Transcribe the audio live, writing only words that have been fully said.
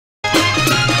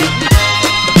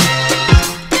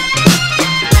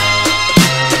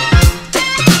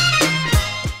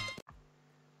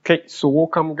Okay, so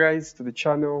welcome guys to the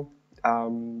channel.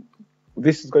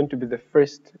 This is going to be the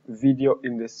first video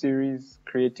in the series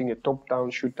creating a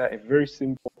top-down shooter, a very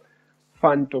simple,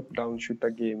 fun top-down shooter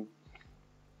game.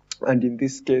 And in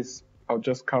this case, I'll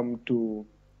just come to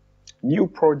new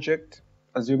project,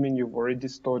 assuming you've already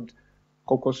installed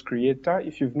Cocos Creator.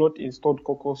 If you've not installed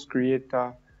Cocos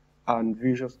Creator and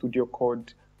Visual Studio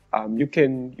Code, you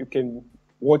can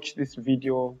watch this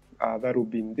video that will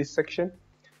be in this section.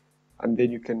 And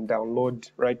then you can download.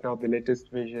 Right now the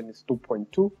latest version is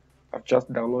 2.2. I've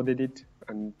just downloaded it,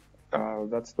 and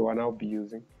that's the one I'll be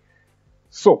using.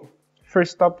 So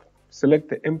first up, select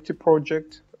the empty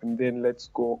project, and then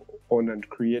let's go on and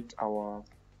create our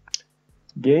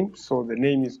game. So the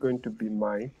name is going to be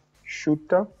my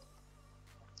shooter.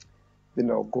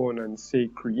 Then I'll go on and say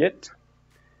create.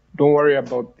 Don't worry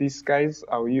about this, guys.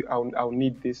 I'll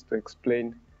need this to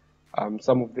explain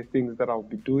some of the things that I'll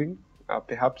be doing.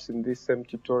 Perhaps in this same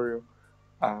tutorial,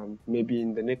 maybe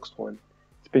in the next one,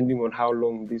 depending on how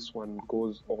long this one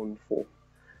goes on for.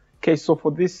 Okay, so for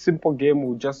this simple game,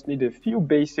 we'll just need a few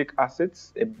basic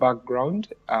assets, a background,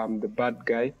 the bad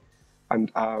guy, and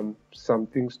some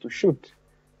things to shoot.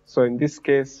 So in this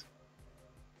case,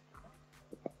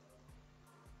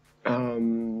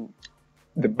 the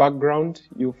background,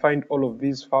 you'll find all of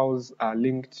these files are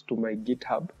linked to my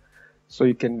GitHub. So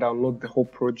you can download the whole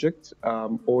project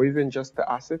or even just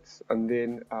the assets and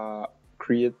then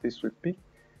create this with me.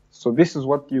 So this is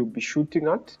what you'll be shooting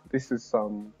at. This is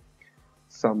some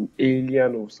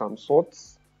alien of some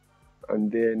sorts.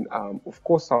 And then, of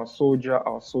course, our soldier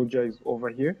is over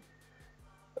here.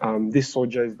 This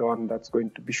soldier is the one that's going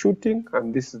to be shooting.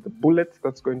 And this is the bullet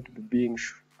that's going to be being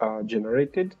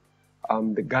generated.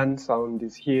 The gun sound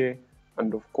is here.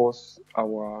 And of course,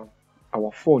 our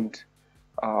font.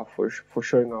 For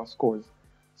showing our scores.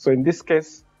 So in this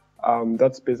case,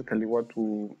 that's basically what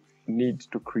we need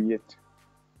to create.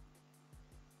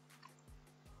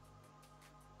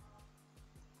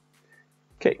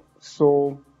 Okay,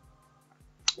 so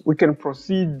we can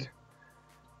proceed.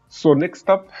 So next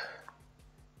up,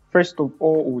 first of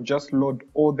all, we'll just load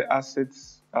all the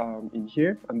assets in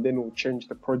here, and then we'll change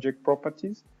the project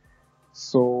properties.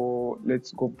 So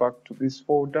let's go back to this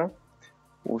folder.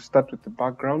 We'll start with the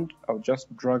background. I'll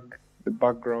just drag the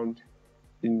background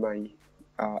in my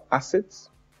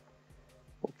assets.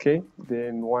 Okay,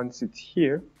 then once it's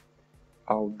here,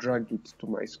 I'll drag it to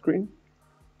my screen.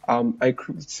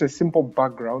 It's a simple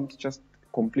background, just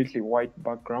completely white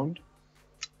background.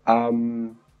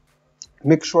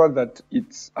 Make sure that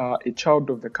it's a child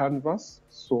of the canvas.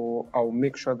 So I'll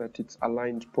make sure that it's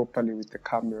aligned properly with the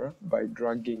camera by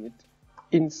dragging it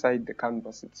inside the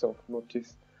canvas itself.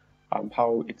 Notice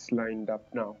how it's lined up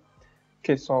now.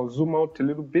 Okay, so I'll zoom out a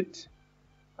little bit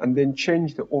and then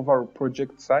change the overall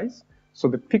project size. So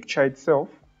the picture itself,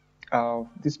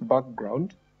 this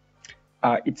background,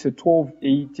 it's a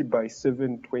 1280 by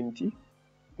 720.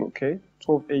 Okay,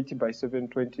 1280 by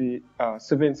 720,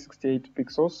 768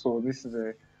 pixels. So this is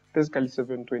a basically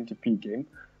 720p game,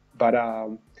 but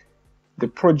the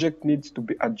project needs to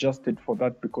be adjusted for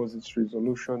that because its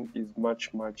resolution is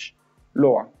much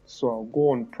lower. So I'll go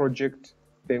on project,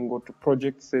 then go to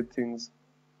project settings,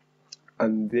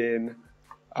 and then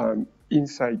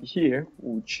inside here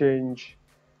we'll change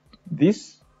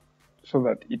this so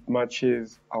that it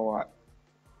matches our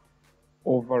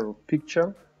overall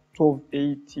picture,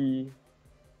 1280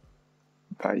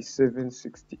 by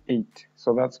 768.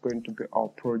 So that's going to be our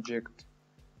project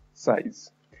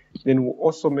size. Then we'll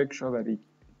also make sure that it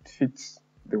fits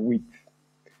the width.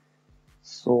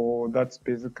 So that's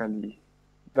basically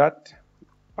that.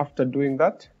 After doing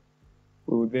that,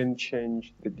 we will then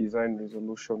change the design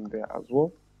resolution there as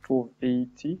well,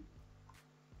 1280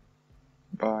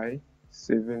 by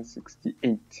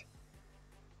 768.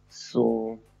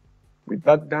 So with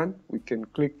that done, we can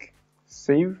click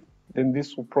save. Then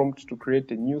this will prompt to create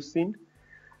a new scene.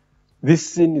 This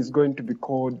scene is going to be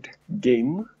called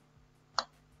game.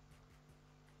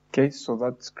 Okay, so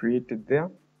that's created there.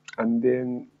 And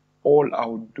then all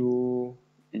I'll do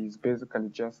is basically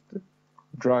just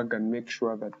drag and make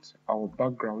sure that our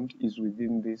background is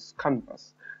within this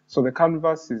canvas. So the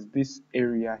canvas is this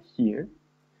area here.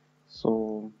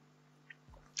 So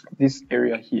this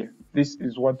area here, this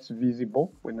is what's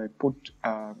visible when I put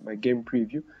my game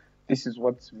preview. This is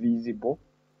what's visible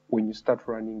when you start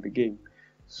running the game.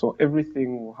 So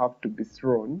everything will have to be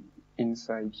thrown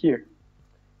inside here.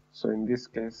 So in this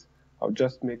case, I'll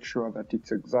just make sure that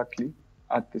it's exactly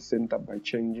at the center by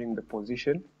changing the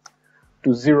position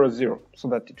to 0, 0 so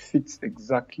that it fits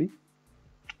exactly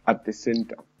at the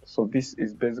center. So this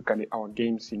is basically our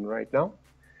game scene right now.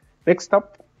 Next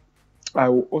up, I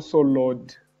will also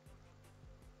load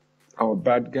our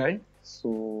bad guy.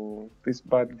 So this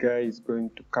bad guy is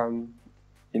going to come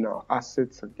in our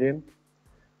assets again,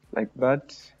 like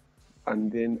that.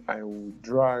 And then I will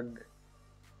drag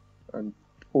and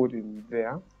put in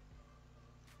there.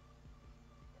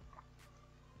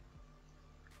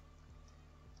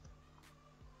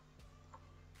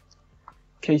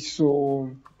 Okay, so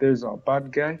there's our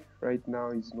bad guy. Right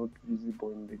now he's not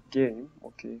visible in the game.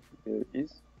 Okay, there he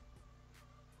is.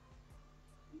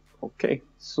 Okay,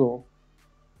 so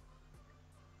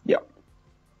yeah.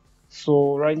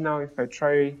 So right now if I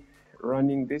try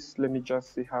running this, let me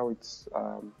just see how it's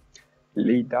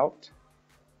laid out.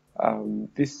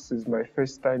 This is my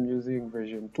first time using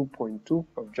version 2.2.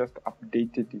 I've just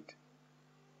updated it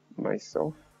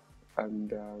myself,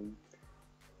 and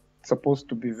it's supposed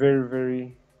to be very,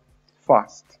 very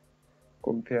fast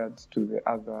compared to the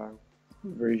other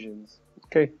versions.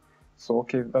 Okay, so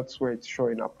okay, that's where it's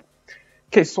showing up.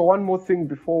 Okay, so one more thing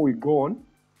before we go on,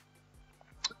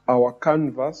 our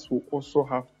canvas will also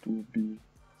have to be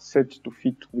set to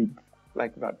fit width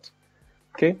like that.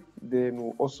 Okay, then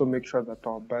we'll also make sure that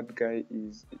our bad guy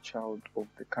is a child of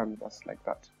the canvas like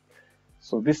that.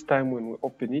 So this time when we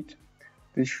open it,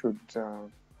 this should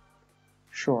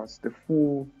show us the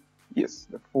full, yes,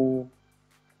 the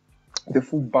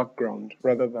full background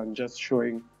rather than just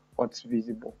showing what's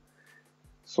visible.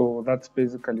 So that's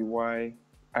basically why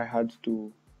I had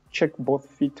to check both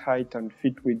fit height and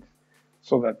fit width,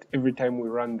 so that every time we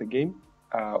run the game,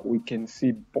 we can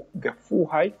see the full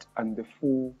height and the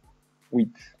full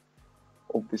width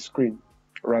of the screen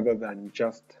rather than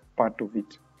just part of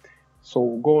it. So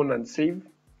we'll go on and save.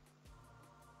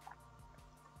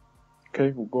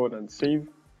 Okay, we'll go on and save.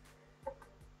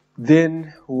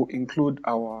 Then we'll include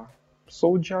our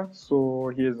soldier.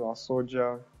 So here's our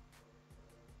soldier.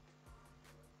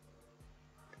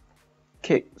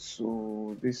 Okay,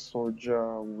 so this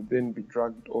soldier will then be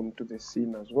dragged onto the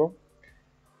scene as well.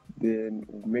 Then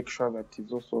we'll make sure that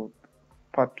it's also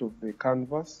part of the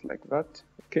canvas like that.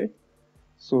 Okay,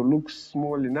 so looks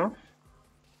small enough.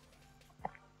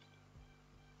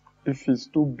 If it's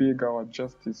too big, I'll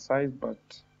adjust his size, but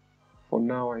for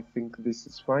now I think this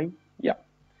is fine. Yeah.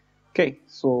 Okay,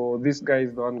 so this guy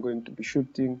is the one going to be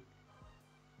shooting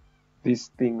this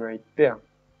thing right there.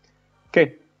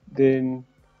 Okay, then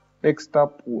next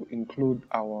up we'll include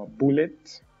our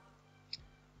bullet.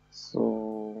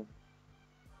 So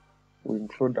we'll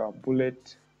include our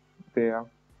bullet there.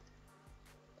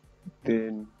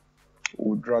 Then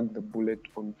we'll drag the bullet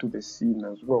onto the scene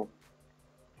as well.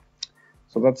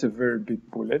 So that's a very big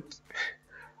bullet.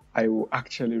 I will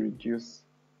actually reduce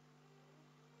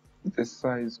the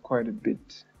size quite a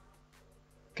bit.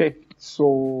 Okay,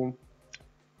 so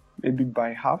maybe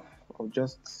by half. I'll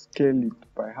just scale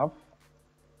it by half.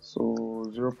 So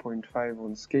 0.5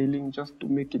 on scaling, just to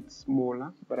make it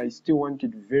smaller, but I still want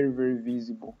it very, very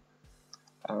visible.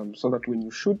 So that when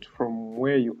you shoot from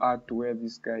where you are to where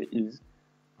this guy is,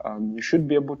 you should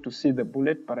be able to see the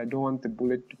bullet, but I don't want the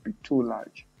bullet to be too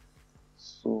large.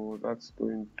 So that's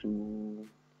going to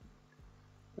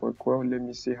work well. Let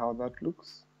me see how that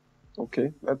looks.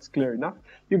 Okay, that's clear enough.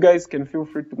 You guys can feel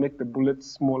free to make the bullet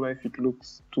smaller if it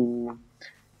looks too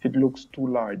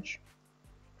large.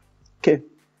 Okay,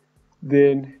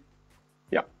 then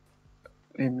yeah,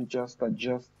 let me just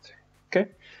adjust.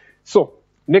 Okay, so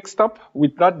next up,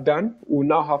 with that done, we'll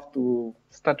now have to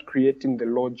start creating the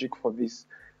logic for this.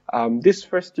 This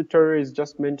first tutorial is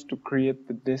just meant to create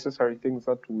the necessary things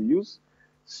that we'll use.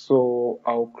 So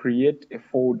I'll create a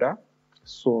folder.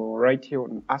 So right here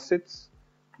on assets,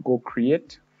 go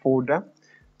create folder.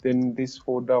 Then this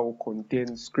folder will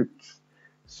contain scripts.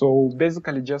 So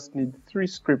basically just need 3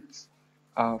 scripts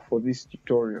for this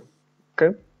tutorial.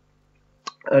 Okay.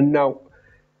 And now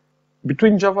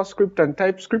between JavaScript and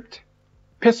TypeScript,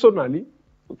 personally,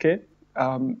 okay,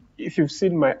 if you've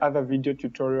seen my other video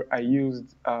tutorial, I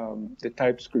used the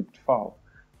TypeScript file.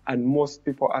 And most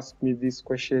people ask me this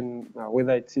question,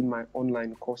 whether it's in my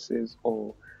online courses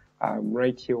or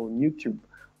right here on YouTube.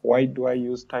 Why do I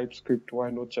use TypeScript? Why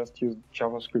not just use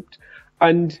JavaScript?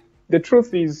 And the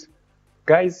truth is,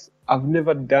 guys, I've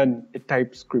never done a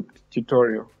TypeScript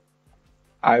tutorial.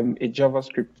 I'm a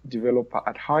JavaScript developer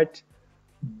at heart.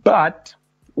 But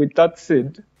with that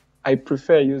said, I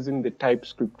prefer using the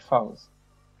TypeScript files.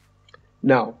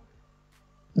 Now,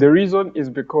 the reason is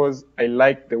because I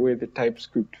like the way the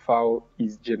TypeScript file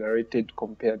is generated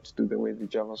compared to the way the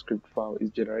JavaScript file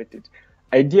is generated.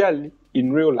 Ideally,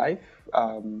 in real life,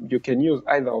 you can use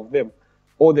either of them.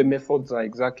 All the methods are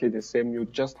exactly the same. You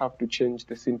just have to change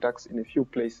the syntax in a few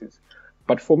places.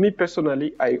 But for me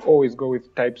personally, I always go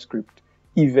with TypeScript.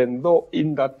 even though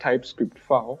in that TypeScript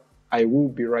file, I will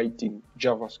be writing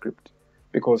JavaScript,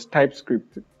 because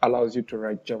TypeScript allows you to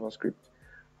write JavaScript.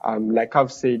 Like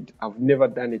I've said, I've never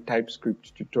done a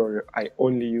TypeScript tutorial. I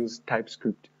only use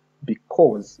TypeScript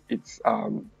because it's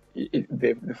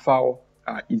the file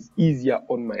is easier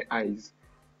on my eyes.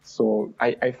 So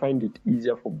I find it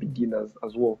easier for beginners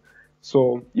as well.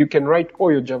 So you can write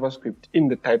all your JavaScript in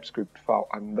the TypeScript file,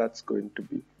 and that's going to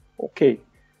be okay.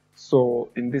 So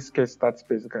in this case, that's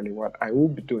basically what I will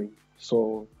be doing.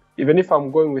 So even if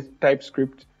I'm going with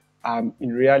TypeScript,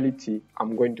 in reality,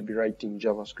 I'm going to be writing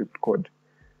JavaScript code.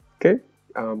 Okay.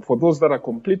 For those that are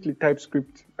completely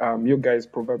TypeScript, you guys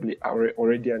probably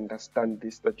already understand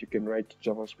this, that you can write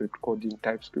JavaScript code in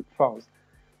TypeScript files.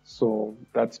 So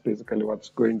that's basically what's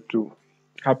going to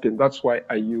happen. That's why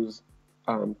I use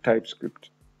TypeScript.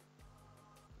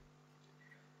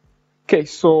 Okay,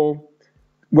 so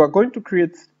we're going to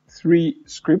create 3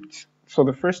 scripts. So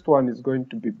the first one is going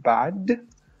to be bad.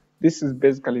 This is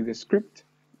basically the script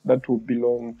that will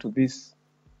belong to this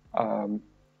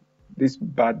this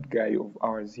bad guy of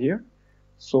ours here.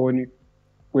 So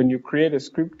when you create a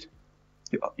script,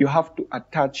 you have to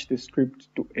attach the script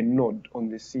to a node on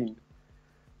the scene.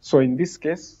 So in this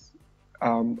case,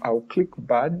 I'll click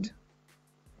bad,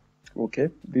 okay,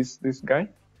 this guy,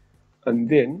 and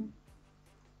then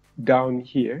down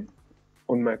here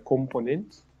on my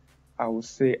components, I will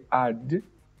say add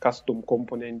custom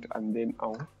component, and then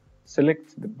I'll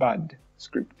select the bad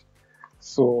script.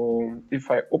 So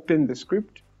if I open the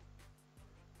script,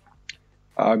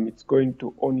 it's going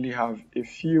to only have a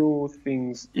few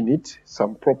things in it,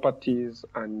 some properties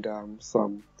and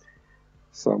some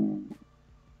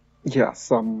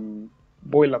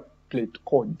boilerplate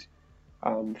code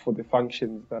for the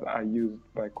functions that are used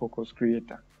by Cocos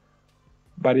Creator.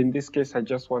 But in this case, I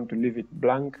just want to leave it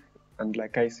blank. And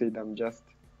like I said, I'm just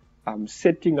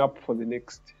setting up for the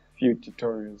next few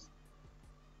tutorials.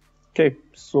 Okay,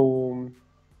 so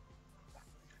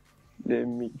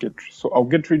I'll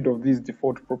get rid of these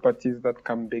default properties that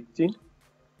come baked in.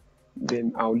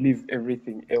 Then I'll leave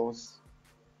everything else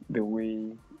the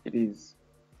way it is.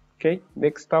 Okay,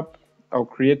 next up, I'll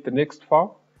create the next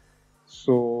file.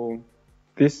 So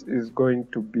this is going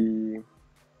to be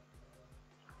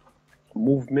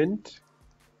movement.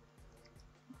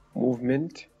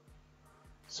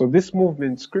 So this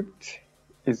movement script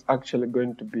is actually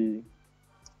going to be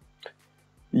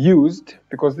used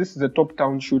because this is a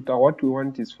top-down shooter. What we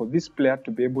want is for this player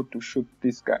to be able to shoot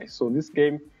this guy. So this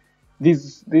game,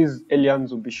 these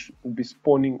aliens will be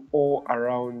spawning all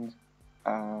around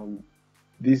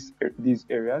these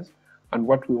areas, and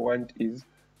what we want is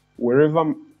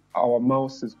wherever our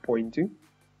mouse is pointing,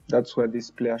 that's where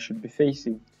this player should be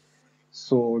facing.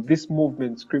 So this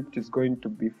movement script is going to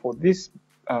be for this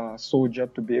soldier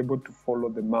to be able to follow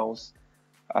the mouse.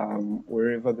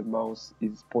 Wherever the mouse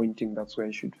is pointing, that's where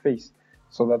I should face.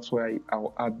 So that's why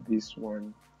I'll add this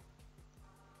one.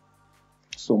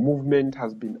 So movement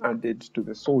has been added to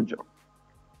the soldier.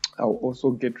 I'll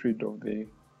also get rid of the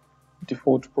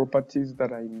default properties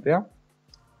that are in there.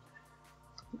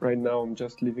 Right now, I'm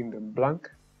just leaving them blank.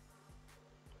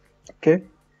 Okay.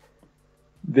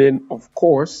 Then, of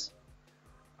course,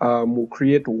 we'll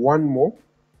create one more.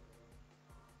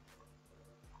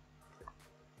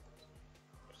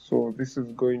 So this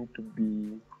is going to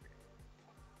be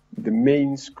the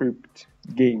main script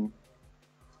game.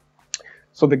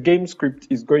 So the game script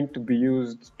is going to be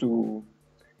used to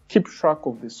keep track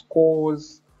of the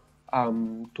scores,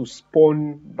 to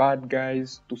spawn bad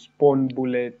guys, to spawn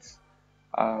bullets,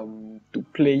 to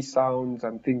play sounds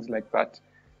and things like that.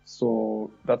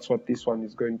 So that's what this one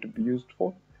is going to be used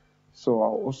for. So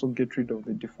I'll also get rid of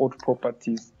the default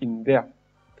properties in there.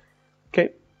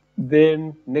 Okay,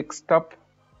 then next up,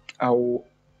 I'll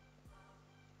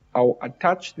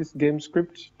attach this game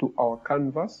script to our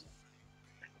canvas.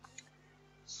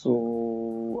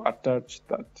 So attach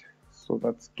that. So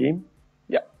that's game.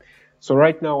 Yeah. So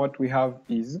right now what we have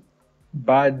is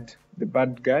bad. The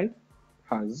bad guy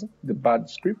has the bad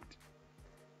script.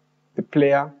 The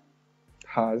player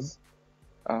has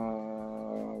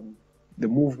the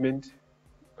movement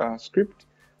script,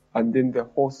 and then the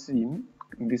whole scene,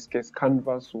 in this case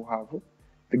canvas, will have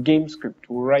the game script.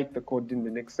 We'll write the code in the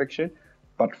next section,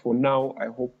 but for now I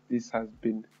hope this has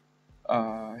been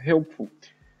helpful.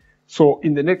 So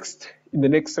in the next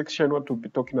section, what we'll be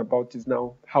talking about is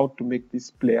now how to make this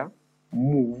player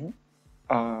move,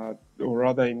 or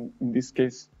rather in this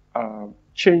case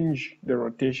change the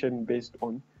rotation based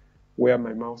on where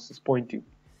my mouse is pointing.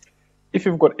 If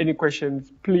you've got any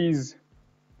questions, please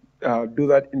do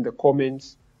that in the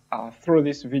comments. Throw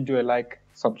this video a like,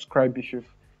 subscribe if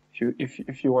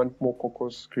If you want more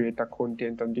Cocos creator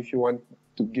content, and if you want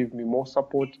to give me more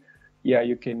support, yeah,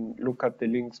 you can look at the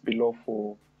links below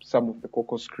for some of the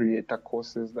Cocos creator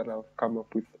courses that I've come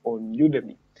up with on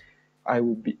Udemy. I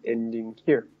will be ending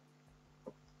here.